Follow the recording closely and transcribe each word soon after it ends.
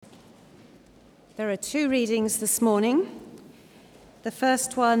There are two readings this morning. The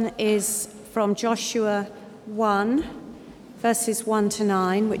first one is from Joshua 1, verses 1 to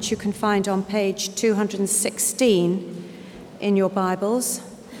 9, which you can find on page 216 in your Bibles.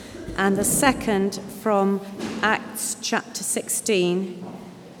 And the second from Acts chapter 16,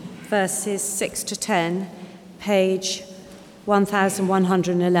 verses 6 to 10, page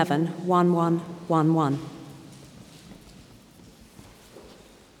 1111, 1111.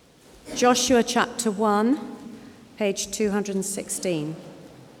 Joshua chapter 1, page 216.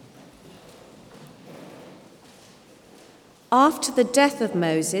 After the death of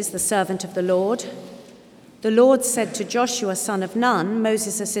Moses, the servant of the Lord said to Joshua, son of Nun,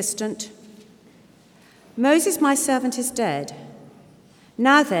 Moses' assistant, "Moses, my servant, is dead.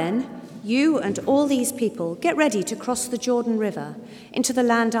 Now then, you and all these people get ready to cross the Jordan River into the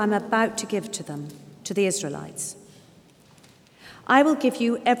land I'm about to give to them, to the Israelites. I will give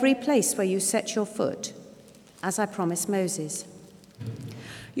you every place where you set your foot, as I promised Moses.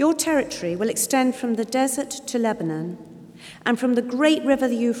 Your territory will extend from the desert to Lebanon, and from the great river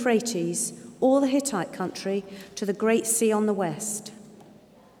the Euphrates, all the Hittite country, to the great sea on the west.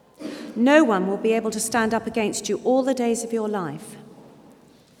 No one will be able to stand up against you all the days of your life.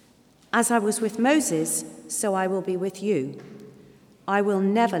 As I was with Moses, so I will be with you. I will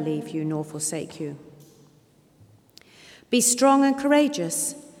never leave you nor forsake you. Be strong and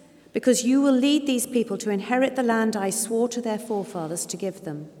courageous, because you will lead these people to inherit the land I swore to their forefathers to give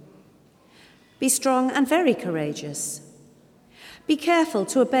them. Be strong and very courageous. Be careful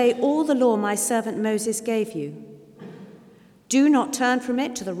to obey all the law my servant Moses gave you. Do not turn from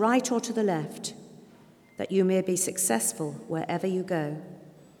it to the right or to the left, that you may be successful wherever you go.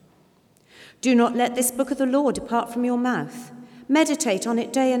 Do not let this book of the law depart from your mouth. Meditate on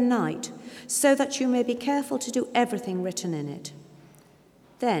it day and night, so that you may be careful to do everything written in it.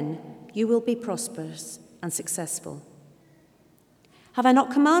 Then you will be prosperous and successful. Have I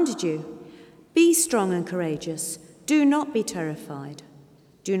not commanded you? Be strong and courageous. Do not be terrified.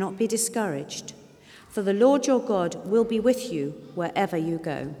 Do not be discouraged, for the Lord your God will be with you wherever you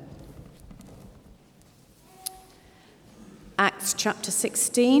go." Acts chapter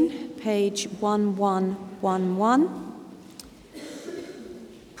 16, page 1111.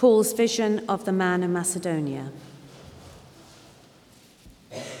 Paul's vision of the man of Macedonia.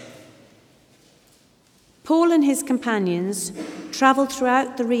 Paul and his companions travelled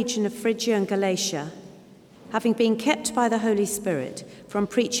throughout the region of Phrygia and Galatia, having been kept by the Holy Spirit from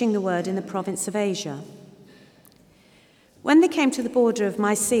preaching the word in the province of Asia. When they came to the border of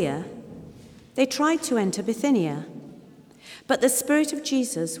Mysia, they tried to enter Bithynia, but the Spirit of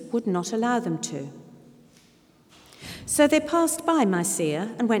Jesus would not allow them to. So they passed by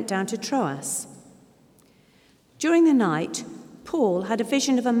Mysia and went down to Troas. During the night, Paul had a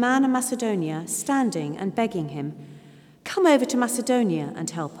vision of a man of Macedonia standing and begging him, "Come over to Macedonia and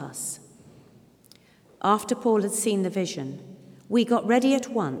help us." After Paul had seen the vision, we got ready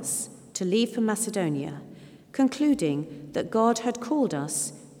at once to leave for Macedonia, concluding that God had called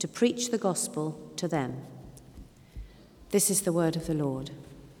us to preach the gospel to them. This is the word of the Lord.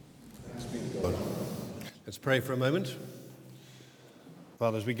 Thanks be to God. Let's pray for a moment.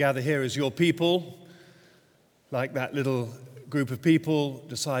 Father, as we gather here as your people, like that little group of people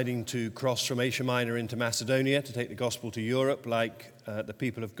deciding to cross from Asia Minor into Macedonia to take the gospel to Europe, like the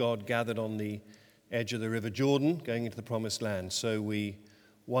people of God gathered on the edge of the River Jordan going into the promised land, so we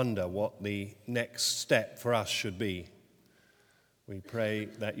wonder what the next step for us should be. We pray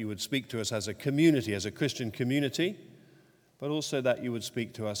that you would speak to us as a community, as a Christian community, but also that you would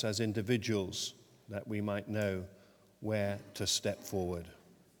speak to us as individuals, that we might know where to step forward.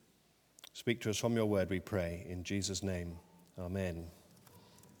 Speak to us from your word, we pray, in Jesus' name. Amen.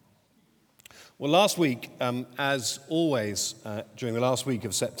 Well, last week, as always, during the last week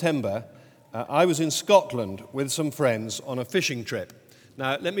of September, I was in Scotland with some friends on a fishing trip.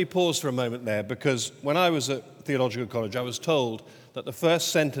 Now, let me pause for a moment there, because when I was at theological college, I was told that the first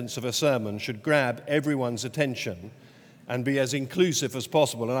sentence of a sermon should grab everyone's attention and be as inclusive as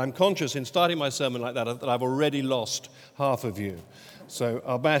possible. And I'm conscious in starting my sermon like that I've already lost half of you. So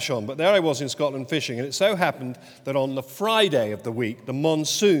I'll bash on. But there I was in Scotland fishing, and it so happened that on the Friday of the week, the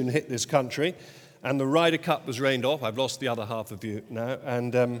monsoon hit this country, and the Ryder Cup was rained off. I've lost the other half of you now.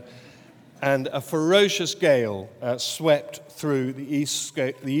 And a ferocious gale swept through the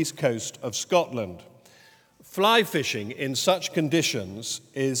east coast of Scotland. Fly fishing in such conditions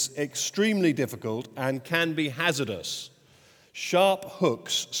is extremely difficult and can be hazardous. Sharp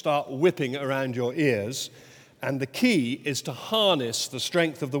hooks start whipping around your ears, and the key is to harness the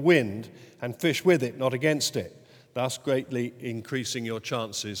strength of the wind and fish with it, not against it, thus greatly increasing your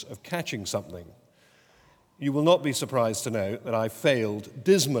chances of catching something. You will not be surprised to know that I failed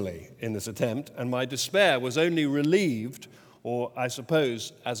dismally in this attempt, and my despair was only relieved, or I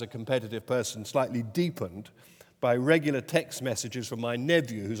suppose, as a competitive person, slightly deepened, by regular text messages from my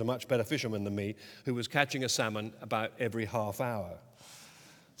nephew, who's a much better fisherman than me, who was catching a salmon about every half hour.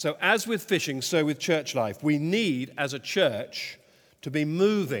 So as with fishing, so with church life. We need, as a church, to be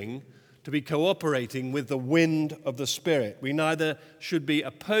moving, to be cooperating with the wind of the Spirit. We neither should be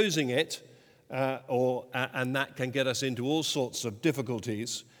opposing it, and that can get us into all sorts of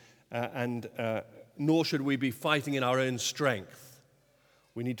difficulties, nor should we be fighting in our own strength.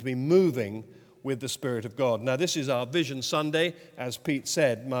 We need to be moving with the Spirit of God. Now, this is our Vision Sunday, as Pete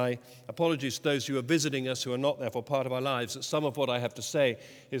said. My apologies to those who are visiting us who are not therefore part of our lives, that some of what I have to say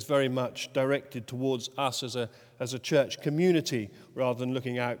is very much directed towards us as a church community rather than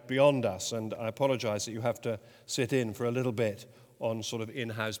looking out beyond us. And I apologize that you have to sit in for a little bit on sort of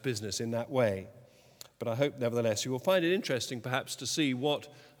in-house business in that way. But I hope, nevertheless, you will find it interesting perhaps to see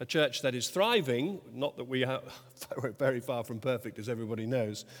what a church that is thriving, not that we're very far from perfect, as everybody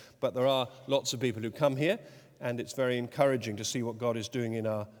knows, but there are lots of people who come here, and it's very encouraging to see what God is doing in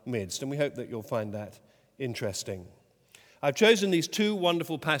our midst, and we hope that you'll find that interesting. I've chosen these two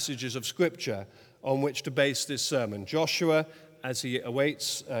wonderful passages of Scripture on which to base this sermon. Joshua, as he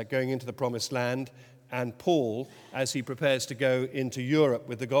awaits going into the Promised Land, and Paul, as he prepares to go into Europe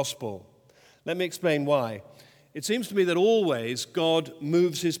with the gospel. Let me explain why. It seems to me that always God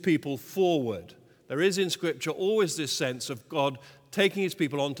moves his people forward. There is in Scripture always this sense of God taking his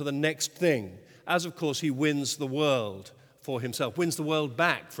people on to the next thing, as of course he wins the world for himself, wins the world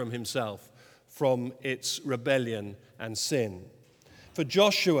back from himself, from its rebellion and sin. For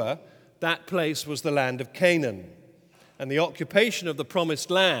Joshua, that place was the land of Canaan, and the occupation of the Promised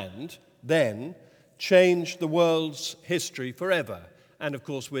Land then changed the world's history forever. And, of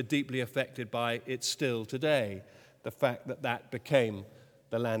course, we're deeply affected by it still today, the fact that that became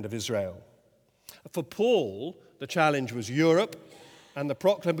the land of Israel. For Paul, the challenge was Europe, and the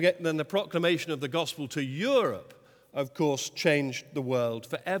proclamation of the gospel to Europe, of course, changed the world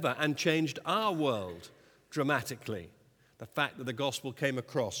forever and changed our world dramatically. The fact that the gospel came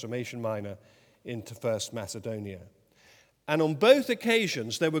across from Asia Minor into First Macedonia. And on both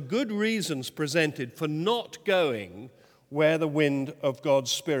occasions, there were good reasons presented for not going where the wind of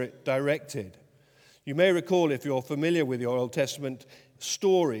God's Spirit directed. You may recall, if you're familiar with your Old Testament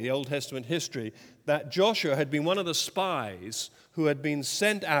story, Old Testament history, that Joshua had been one of the spies who had been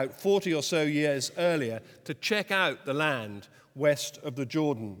sent out 40 or so years earlier to check out the land west of the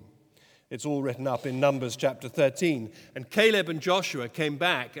Jordan. It's all written up in Numbers chapter 13. And Caleb and Joshua came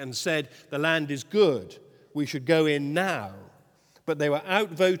back and said, the land is good, we should go in now. But they were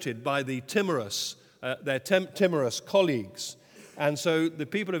outvoted by the timorous colleagues. And so the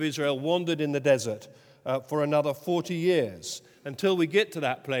people of Israel wandered in the desert for another 40 years until we get to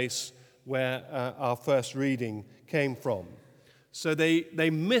that place where our first reading came from. So they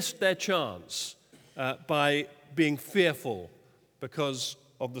missed their chance by being fearful because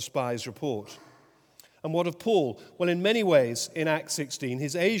of the spies' report. And what of Paul? Well, in many ways, in Acts 16,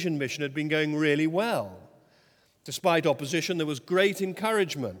 his Asian mission had been going really well. Despite opposition, there was great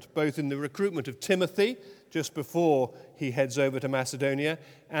encouragement, both in the recruitment of Timothy, just before he heads over to Macedonia,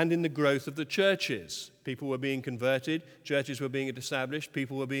 and in the growth of the churches. People were being converted, churches were being established,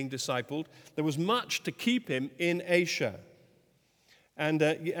 people were being discipled. There was much to keep him in Asia. And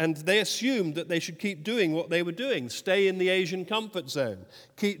they assumed that they should keep doing what they were doing, stay in the Asian comfort zone,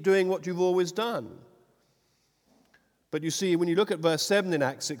 keep doing what you've always done. But you see, when you look at verse 7 in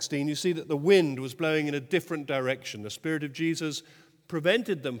Acts 16, you see that the wind was blowing in a different direction. The Spirit of Jesus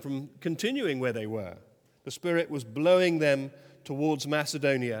prevented them from continuing where they were. The Spirit was blowing them towards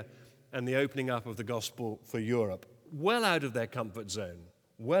Macedonia and the opening up of the gospel for Europe, well out of their comfort zone,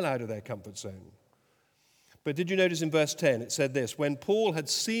 well out of their comfort zone. But did you notice in verse 10, it said this, when Paul had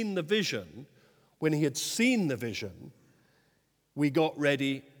seen the vision, we got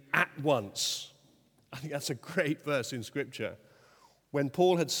ready at once. I think that's a great verse in Scripture. When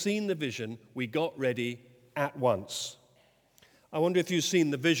Paul had seen the vision, we got ready at once. I wonder if you've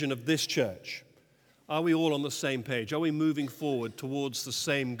seen the vision of this church. Are we all on the same page? Are we moving forward towards the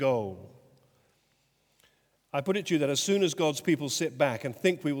same goal? I put it to you that as soon as God's people sit back and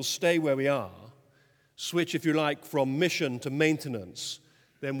think we will stay where we are, switch, if you like, from mission to maintenance,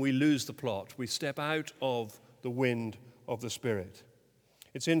 then we lose the plot. We step out of the wind of the Spirit.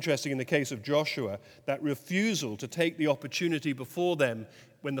 It's interesting in the case of Joshua, that refusal to take the opportunity before them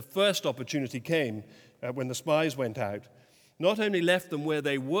when the first opportunity came, when the spies went out, not only left them where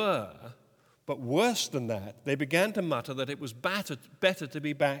they were, But worse than that, they began to mutter that it was better to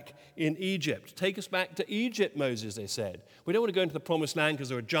be back in Egypt. Take us back to Egypt, Moses, they said. We don't want to go into the promised land because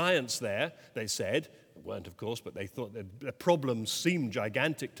there are giants there, they said. There weren't, of course, but they thought the problems seemed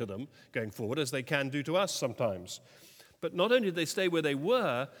gigantic to them going forward, as they can do to us sometimes. But not only did they stay where they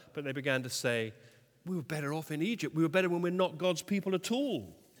were, but they began to say, we were better off in Egypt. We were better when we're not God's people at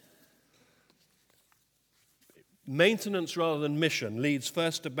all. Maintenance rather than mission leads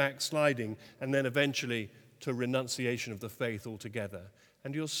first to backsliding and then eventually to renunciation of the faith altogether.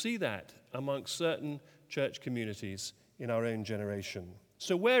 And you'll see that amongst certain church communities in our own generation.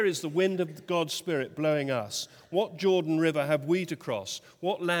 So where is the wind of God's Spirit blowing us? What Jordan River have we to cross?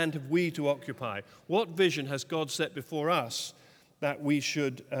 What land have we to occupy? What vision has God set before us that we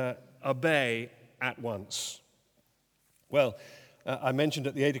should obey at once? Well, I mentioned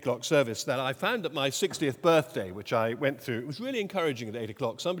at the 8 o'clock service that I found that my 60th birthday, which I went through, it was really encouraging at 8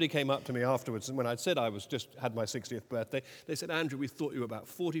 o'clock. Somebody came up to me afterwards, and when I'd said I was just had my 60th birthday, they said, Andrew, we thought you were about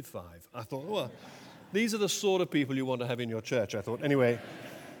 45. I thought, well, these are the sort of people you want to have in your church, I thought. Anyway,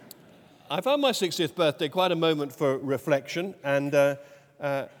 I found my 60th birthday quite a moment for reflection, and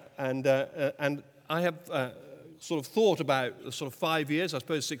I have sort of thought about sort of 5 years. I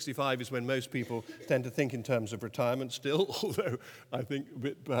suppose 65 is when most people tend to think in terms of retirement still, although I think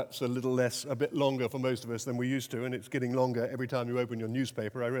perhaps a bit longer for most of us than we used to, and it's getting longer every time you open your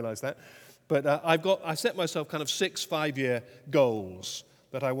newspaper, I realize that. But I set myself kind of 6 5-year goals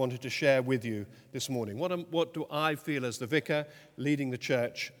that I wanted to share with you this morning. What do I feel as the vicar leading the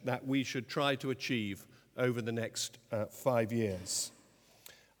church that we should try to achieve over the next 5 years?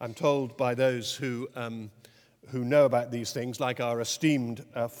 I'm told by those who know about these things, like our esteemed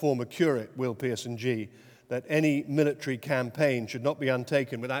former curate, Will Pearson-G, that any military campaign should not be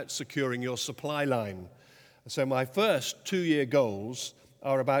undertaken without securing your supply line. So my first 2-year goals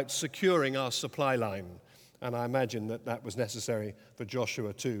are about securing our supply line, and I imagine that was necessary for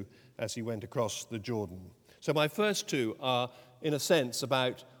Joshua too, as he went across the Jordan. So my first 2 are, in a sense,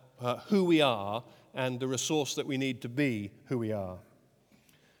 about who we are and the resource that we need to be who we are.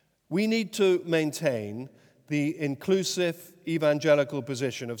 We need to maintain the inclusive evangelical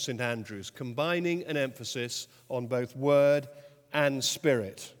position of St. Andrew's, combining an emphasis on both word and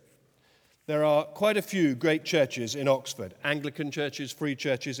spirit. There are quite a few great churches in Oxford, Anglican churches, free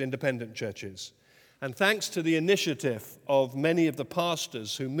churches, independent churches. And thanks to the initiative of many of the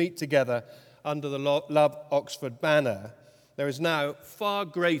pastors who meet together under the Love Oxford banner, there is now far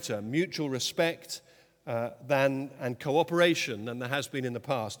greater mutual respect and cooperation than there has been in the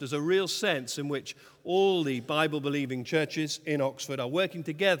past. There's a real sense in which all the Bible-believing churches in Oxford are working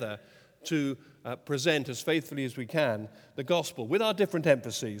together to present as faithfully as we can the gospel with our different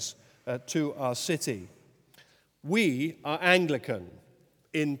emphases to our city. We are Anglican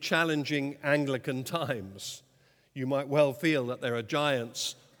in challenging Anglican times. You might well feel that there are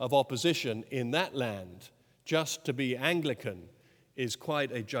giants of opposition in that land. Just to be Anglican is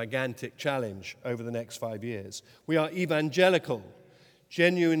quite a gigantic challenge over the next 5 years. We are evangelical,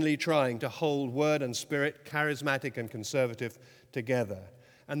 genuinely trying to hold word and spirit, charismatic and conservative, together.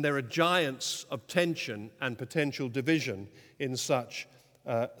 And there are giants of tension and potential division in such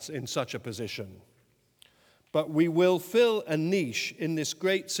a position. But we will fill a niche in this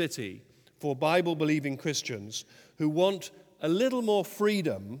great city for Bible-believing Christians who want a little more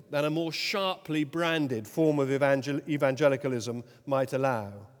freedom than a more sharply branded form of evangelicalism might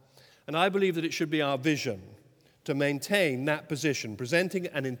allow. And I believe that it should be our vision to maintain that position, presenting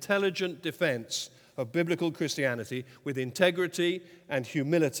an intelligent defense of biblical Christianity with integrity and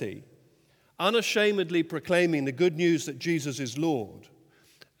humility, unashamedly proclaiming the good news that Jesus is Lord,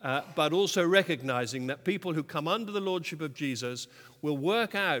 but also recognizing that people who come under the lordship of Jesus will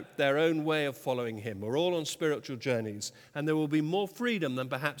work out their own way of following him. We're all on spiritual journeys, and there will be more freedom than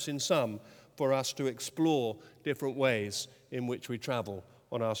perhaps in some for us to explore different ways in which we travel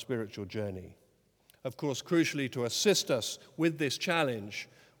on our spiritual journey. Of course, crucially, to assist us with this challenge,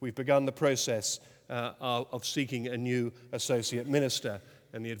 we've begun the process of seeking a new associate minister,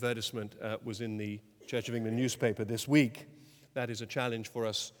 and the advertisement was in the Church of England newspaper this week. That is a challenge for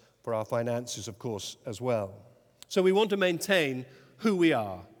us, for our finances, of course, as well. So we want to maintain who we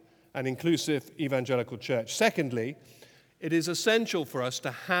are, an inclusive evangelical church. Secondly, it is essential for us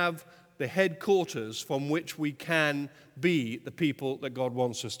to have the headquarters from which we can be the people that God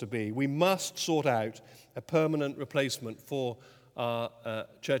wants us to be. We must sort out a permanent replacement for our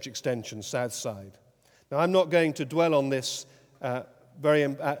church extension, Southside. Now, I'm not going to dwell on this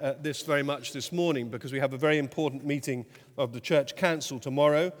very much this morning because we have a very important meeting of the Church Council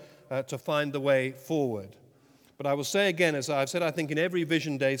tomorrow to find the way forward. But I will say again, as I've said, I think in every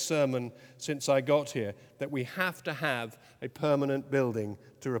Vision Day sermon since I got here, that we have to have a permanent building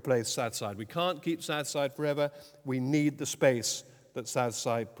to replace Southside. We can't keep Southside forever. We need the space that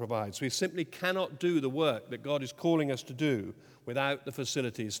Southside provides. We simply cannot do the work that God is calling us to do without the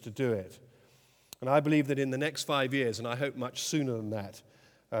facilities to do it. And I believe that in the next 5 years, and I hope much sooner than that,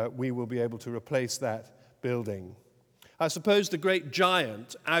 we will be able to replace that building. I suppose the great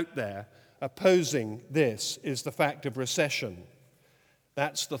giant out there opposing this is the fact of recession.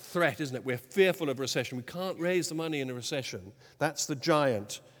 That's the threat, isn't it? We're fearful of recession. We can't raise the money in a recession. That's the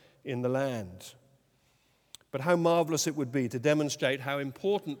giant in the land. But how marvelous it would be to demonstrate how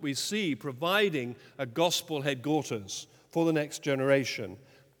important we see providing a gospel headquarters for the next generation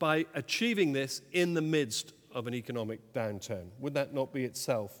by achieving this in the midst of an economic downturn. Would that not be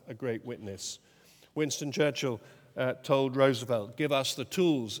itself a great witness? Winston Churchill told Roosevelt, give us the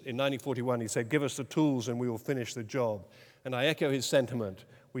tools. In 1941, he said, give us the tools and we will finish the job. And I echo his sentiment.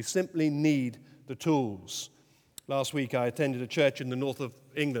 We simply need the tools. Last week, I attended a church in the north of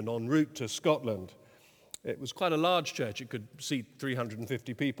England en route to Scotland. It was quite a large church. It could seat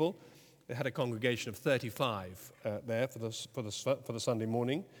 350 people. They had a congregation of 35 there for the Sunday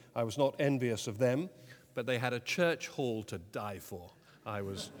morning. I was not envious of them, but they had a church hall to die for. I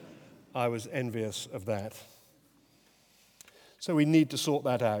was envious of that. So we need to sort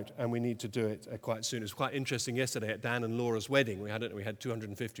that out, and we need to do it quite soon. It was quite interesting yesterday at Dan and Laura's wedding. We had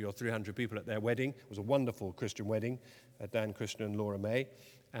 250 or 300 people at their wedding. It was a wonderful Christian wedding, Dan Christian and Laura May.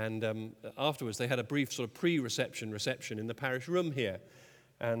 And afterwards, they had a brief sort of pre-reception in the parish room here.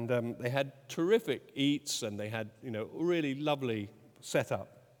 And they had terrific eats, and they had, really lovely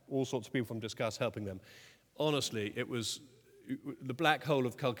setup. All sorts of people from Discuss helping them. Honestly, it was the black hole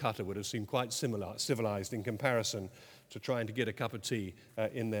of Calcutta would have seemed quite civilized in comparison to trying to get a cup of tea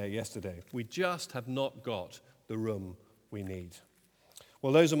in there yesterday. We just have not got the room we need.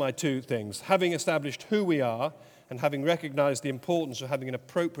 Well, those are my two things. Having established who we are and having recognized the importance of having an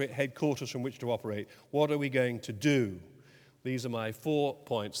appropriate headquarters from which to operate, what are we going to do? These are my 4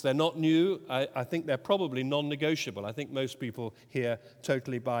 points. They're not new. I think they're probably non-negotiable. I think most people here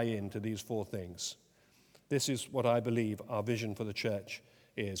totally buy into these 4 things. This is what I believe our vision for the church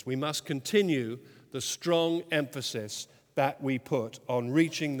is. We must continue the strong emphasis that we put on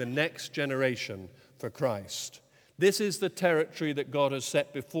reaching the next generation for Christ. This is the territory that God has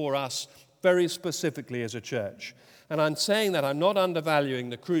set before us very specifically as a church. And I'm saying that I'm not undervaluing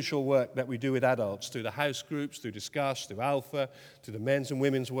the crucial work that we do with adults through the house groups, through Discuss, through Alpha, through the men's and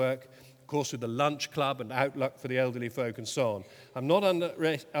women's work, of course through the lunch club and Outlook for the elderly folk and so on. I'm not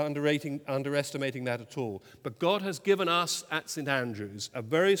underestimating that at all. But God has given us at St. Andrews a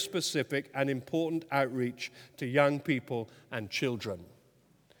very specific and important outreach to young people and children.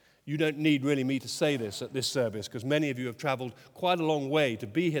 You don't need really me to say this at this service because many of you have traveled quite a long way to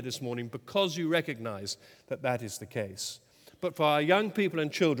be here this morning because you recognize that that is the case. But for our young people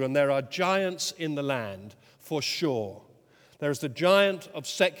and children, there are giants in the land for sure. There is the giant of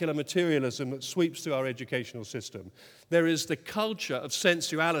secular materialism that sweeps through our educational system. There is the culture of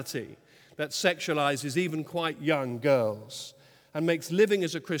sensuality that sexualizes even quite young girls and makes living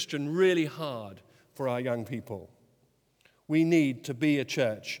as a Christian really hard for our young people. We need to be a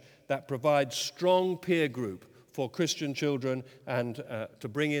church that provides strong peer group for Christian children and to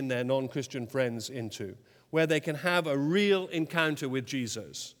bring in their non-Christian friends into, where they can have a real encounter with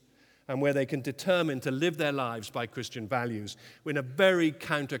Jesus and where they can determine to live their lives by Christian values in a very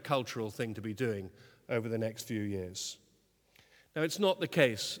countercultural thing to be doing over the next few years. Now, it's not the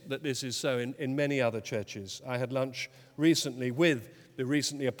case that this is so in many other churches. I had lunch recently with the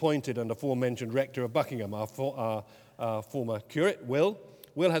recently appointed and aforementioned rector of Buckingham, our former curate, Will.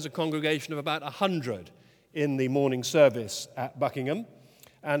 Will has a congregation of about 100 in the morning service at Buckingham,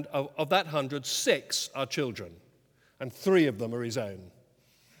 and of that 100, 6 are children, and 3 of them are his own.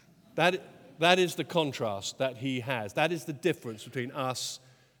 That is the contrast that he has. That is the difference between us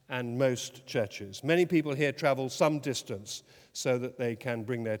and most churches. Many people here travel some distance so that they can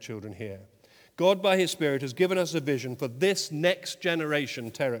bring their children here. God, by his Spirit, has given us a vision for this next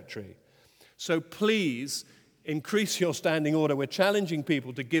generation territory. So please increase your standing order. We're challenging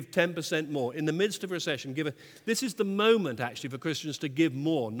people to give 10% more. In the midst of recession, this is the moment, actually, for Christians to give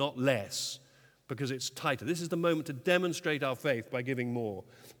more, not less, because it's tighter. This is the moment to demonstrate our faith by giving more.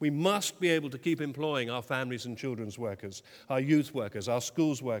 We must be able to keep employing our families and children's workers, our youth workers, our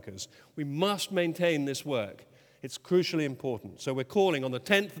schools workers. We must maintain this work. It's crucially important. So we're calling on the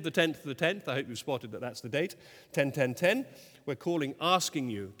 10th of the 10th of the 10th. I hope you've spotted that that's the date, 10-10-10. We're calling,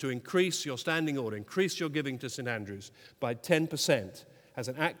 asking you to increase your standing order, increase your giving to St. Andrews by 10% as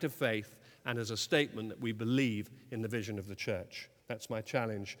an act of faith and as a statement that we believe in the vision of the church. That's my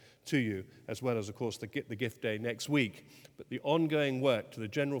challenge to you, as well as, of course, the gift day next week. But the ongoing work to the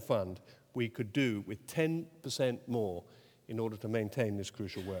general fund we could do with 10% more in order to maintain this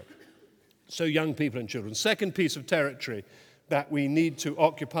crucial work. So young people and children. Second piece of territory that we need to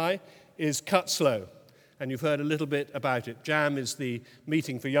occupy is Cutslow. And you've heard a little bit about it. JAM is the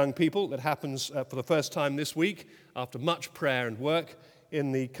meeting for young people that happens for the first time this week after much prayer and work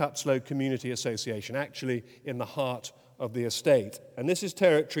in the Cutslow Community Association, actually in the heart of the estate. And this is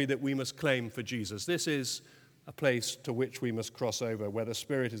territory that we must claim for Jesus. This is a place to which we must cross over, where the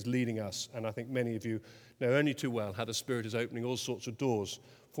Spirit is leading us. And I think many of you know only too well how the Spirit is opening all sorts of doors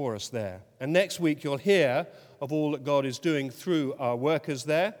for us there. And next week you'll hear of all that God is doing through our workers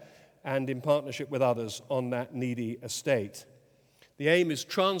there and in partnership with others on that needy estate. The aim is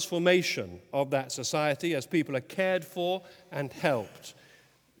transformation of that society as people are cared for and helped.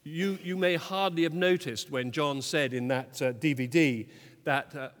 You may hardly have noticed when John said in that DVD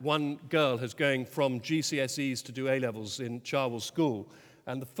that one girl is going from GCSEs to do A-levels in Charwell School,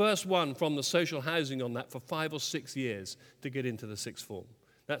 and the first one from the social housing on that for 5 or 6 years to get into the sixth form.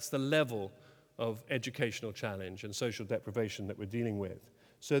 That's the level of educational challenge and social deprivation that we're dealing with.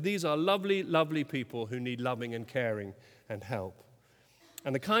 So these are lovely, lovely people who need loving and caring and help.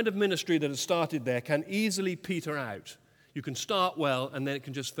 And the kind of ministry that has started there can easily peter out. You can start well and then it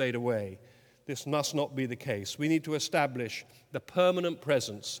can just fade away. This must not be the case. We need to establish the permanent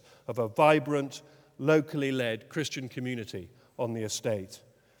presence of a vibrant, locally led Christian community on the estate.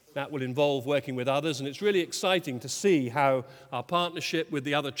 That will involve working with others, and it's really exciting to see how our partnership with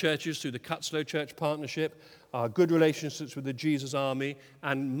the other churches through the Cutslow Church Partnership, our good relationships with the Jesus Army,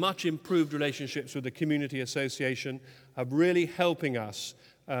 and much improved relationships with the Community Association are really helping us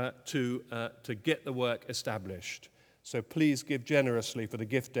to get the work established. So please give generously for the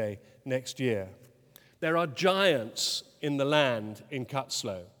gift day next year. There are giants in the land in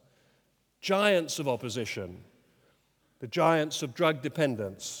Cutslow, giants of opposition, the giants of drug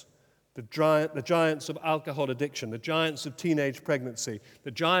dependence, the giants of alcohol addiction, the giants of teenage pregnancy,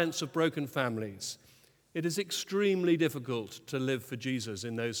 the giants of broken families. It is extremely difficult to live for Jesus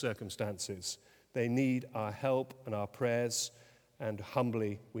in those circumstances. They need our help and our prayers, and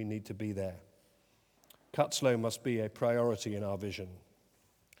humbly we need to be there. Cutslow must be a priority in our vision.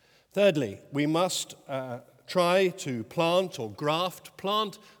 Thirdly, we must try to plant or graft.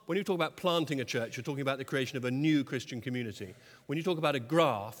 Plant, when you talk about planting a church, you're talking about the creation of a new Christian community. When you talk about a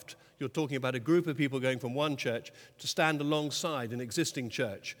graft, you're talking about a group of people going from one church to stand alongside an existing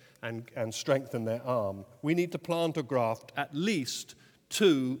church and strengthen their arm. We need to plant or graft at least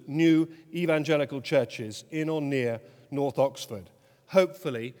 2 new evangelical churches in or near North Oxford,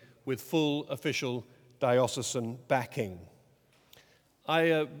 hopefully with full official diocesan backing.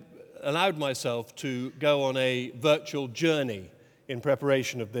 I allowed myself to go on a virtual journey in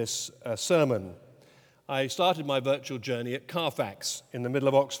preparation of this sermon. I started my virtual journey at Carfax in the middle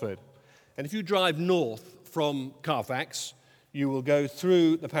of Oxford. And if you drive north from Carfax, you will go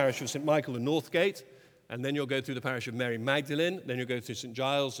through the parish of St. Michael and Northgate, and then you'll go through the parish of Mary Magdalene, then you'll go through St.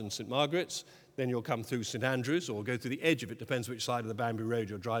 Giles and St. Margaret's, then you'll come through St. Andrews, or go through the edge of it, depends which side of the Banbury Road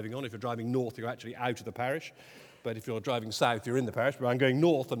you're driving on. If you're driving north, you're actually out of the parish. But if you're driving south, you're in the parish. But I'm going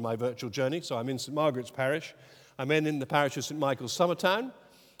north on my virtual journey, so I'm in St. Margaret's parish. I'm then in the parish of St. Michael's, Summertown.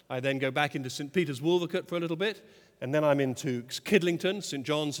 I then go back into St. Peter's, Wolvercote for a little bit, and then I'm into Kidlington, St.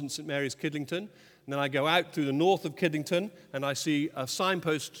 John's and St. Mary's, Kidlington. And then I go out through the north of Kidlington, and I see a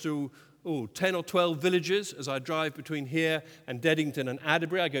signpost to 10 or 12 villages as I drive between here and Deddington and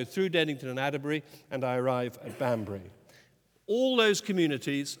Adderbury. I go through Deddington and Adderbury, and I arrive at Banbury. All those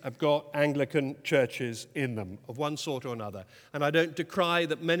communities have got Anglican churches in them of one sort or another. And I don't decry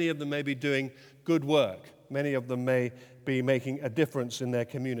that many of them may be doing good work. Many of them may be making a difference in their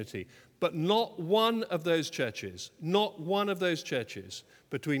community. But not one of those churches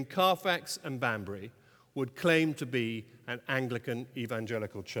between Carfax and Banbury would claim to be an Anglican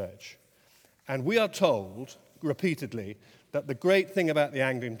evangelical church. And we are told repeatedly that the great thing about the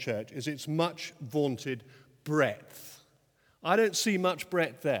Anglican church is its much vaunted breadth. I don't see much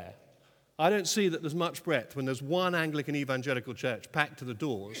breadth there. I don't see that there's much breadth when there's one Anglican evangelical church packed to the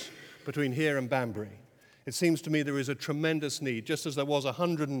doors between here and Banbury. It seems to me there is a tremendous need, just as there was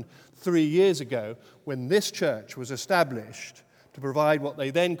 103 years ago when this church was established to provide what they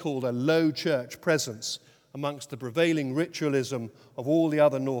then called a low church presence amongst the prevailing ritualism of all the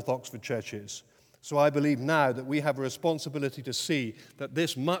other North Oxford churches. So I believe now that we have a responsibility to see that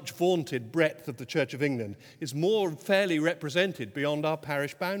this much vaunted breadth of the Church of England is more fairly represented beyond our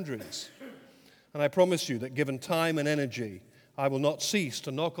parish boundaries. And I promise you that given time and energy I will not cease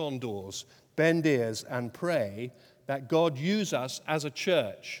to knock on doors, bend ears, and pray that God use us as a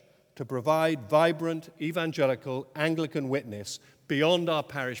church to provide vibrant evangelical Anglican witness beyond our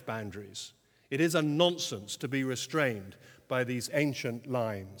parish boundaries. It is a nonsense to be restrained by these ancient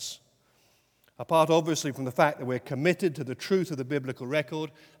lines. Apart, obviously, from the fact that we're committed to the truth of the biblical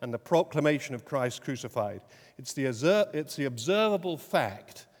record and the proclamation of Christ crucified, it's the observable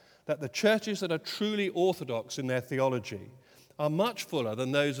fact that the churches that are truly orthodox in their theology are much fuller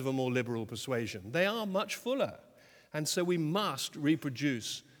than those of a more liberal persuasion. They are much fuller. And so we must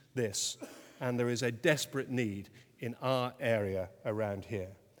reproduce this, and there is a desperate need in our area around here.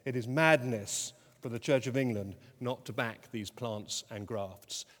 It is madness for the Church of England not to back these plants and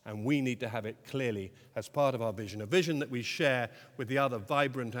grafts, and we need to have it clearly as part of our vision, a vision that we share with the other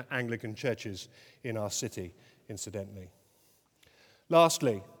vibrant Anglican churches in our city, incidentally.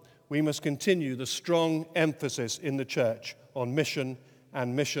 Lastly, we must continue the strong emphasis in the church on mission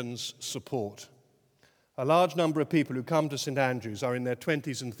and missions support. A large number of people who come to St. Andrews are in their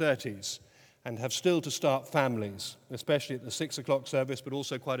 20s and 30s and have still to start families, especially at the 6 o'clock service, but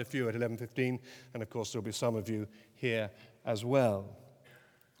also quite a few at 11:15, and of course there'll be some of you here as well.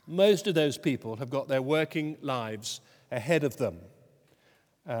 Most of those people have got their working lives ahead of them.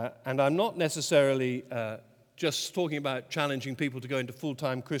 And I'm not necessarily just talking about challenging people to go into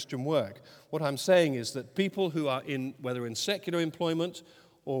full-time Christian work. What I'm saying is that people who are whether in secular employment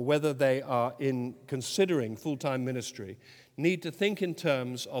or whether they are in considering full-time ministry, need to think in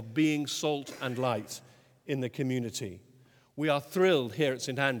terms of being salt and light in the community. We are thrilled here at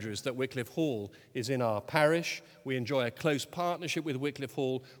St. Andrews that Wycliffe Hall is in our parish. We enjoy a close partnership with Wycliffe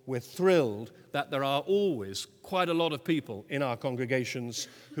Hall. We're thrilled that there are always quite a lot of people in our congregations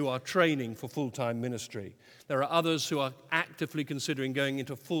who are training for full-time ministry. There are others who are actively considering going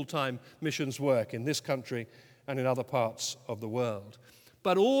into full-time missions work in this country and in other parts of the world.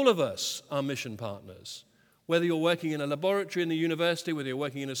 But all of us are mission partners. Whether you're working in a laboratory in the university, whether you're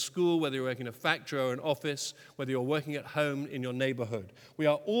working in a school, whether you're working in a factory or an office, whether you're working at home in your neighborhood, we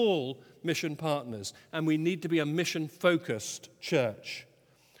are all mission partners, and we need to be a mission-focused church.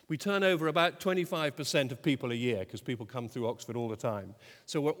 We turn over about 25% of people a year because people come through Oxford all the time.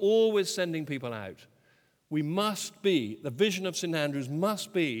 So we're always sending people out. We must be, the vision of St. Andrews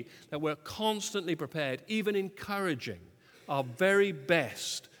must be that we're constantly prepared, even encouraging our very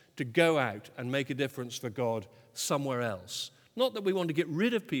best to go out and make a difference for God somewhere else. Not that we want to get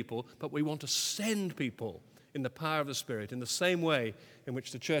rid of people, but we want to send people in the power of the Spirit in the same way in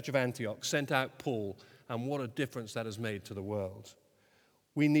which the Church of Antioch sent out Paul, and what a difference that has made to the world.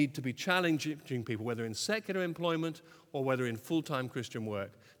 We need to be challenging people, whether in secular employment or whether in full-time Christian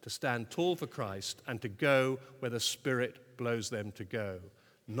work, to stand tall for Christ and to go where the Spirit blows them to go,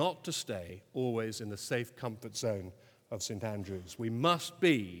 not to stay always in the safe comfort zone of St. Andrews. We must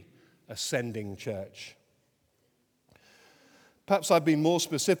be a sending church. Perhaps I've been more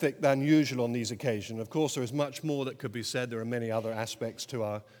specific than usual on these occasions. Of course, there is much more that could be said. There are many other aspects to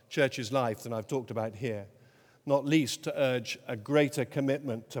our church's life than I've talked about here, not least to urge a greater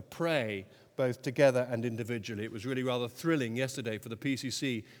commitment to pray both together and individually. It was really rather thrilling yesterday for the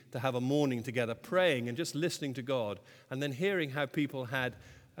PCC to have a morning together praying and just listening to God, and then hearing how people had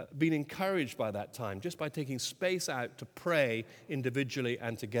been encouraged by that time, just by taking space out to pray individually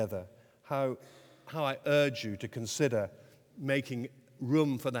and together. How I urge you to consider making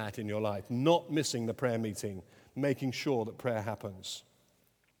room for that in your life, not missing the prayer meeting, making sure that prayer happens.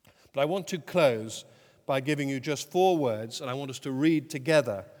 But I want to close by giving you just 4 words, and I want us to read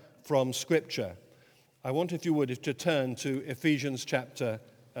together from Scripture. I want, if you would, to turn to Ephesians chapter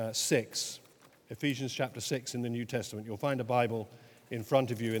 6. Ephesians chapter 6 in the New Testament. You'll find a Bible in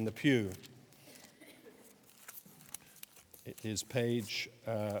front of you in the pew. It is page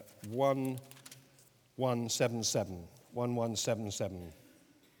 1177. 1177.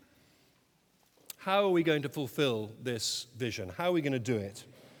 How are we going to fulfill this vision? How are we going to do it?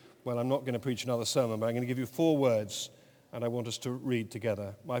 Well, I'm not going to preach another sermon, but I'm going to give you 4 words, and I want us to read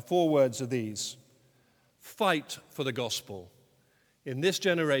together. My 4 words are these. Fight for the gospel. In this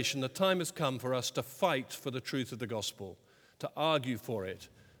generation, the time has come for us to fight for the truth of the gospel, to argue for it,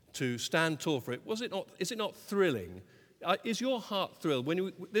 to stand tall for it. Is it not thrilling? Is your heart thrilled?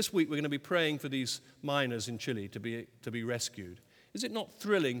 This week we're going to be praying for these miners in Chile to be rescued. Is it not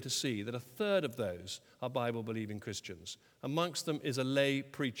thrilling to see that 1/3 of those are Bible-believing Christians? Amongst them is a lay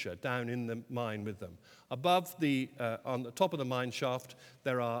preacher down in the mine with them. Above on the top of the mine shaft,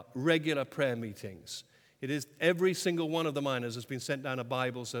 there are regular prayer meetings. It is every single one of the miners has been sent down a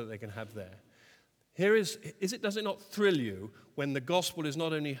Bible so that they can have there. Does it not thrill you when the gospel is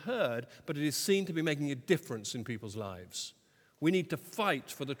not only heard, but it is seen to be making a difference in people's lives? We need to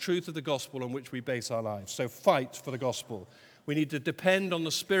fight for the truth of the gospel on which we base our lives. So fight for the gospel. We need to depend on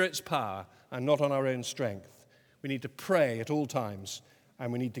the Spirit's power and not on our own strength. We need to pray at all times,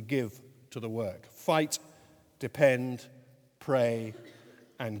 and we need to give to the work. Fight, depend, pray,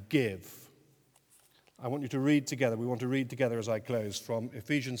 and give. I want you to read together. We want to read together as I close from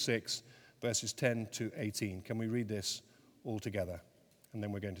Ephesians 6, verses 10 to 18. Can we read this all together? And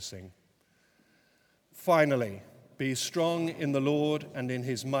then we're going to sing. Finally, be strong in the Lord and in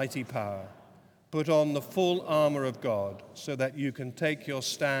his mighty power. Put on the full armor of God so that you can take your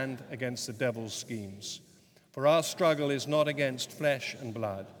stand against the devil's schemes. For our struggle is not against flesh and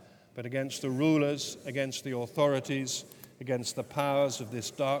blood, but against the rulers, against the authorities, against the powers of this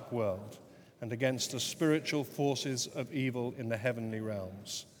dark world, and against the spiritual forces of evil in the heavenly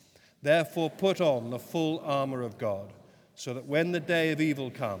realms. Therefore put on the full armor of God, so that when the day of evil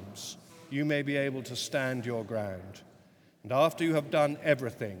comes, you may be able to stand your ground. And after you have done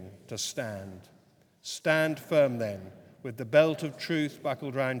everything, to stand. Stand firm then, with the belt of truth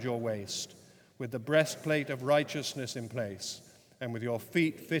buckled round your waist, with the breastplate of righteousness in place, and with your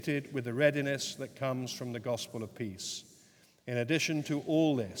feet fitted with the readiness that comes from the gospel of peace. In addition to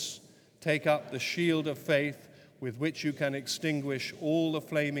all this, take up the shield of faith with which you can extinguish all the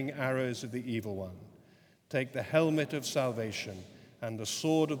flaming arrows of the evil one. Take the helmet of salvation and the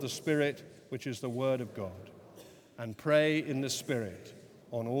sword of the Spirit, which is the word of God, and pray in the Spirit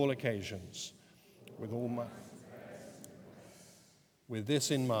on all occasions. With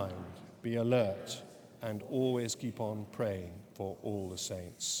this in mind, be alert and always keep on praying for all the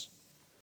saints.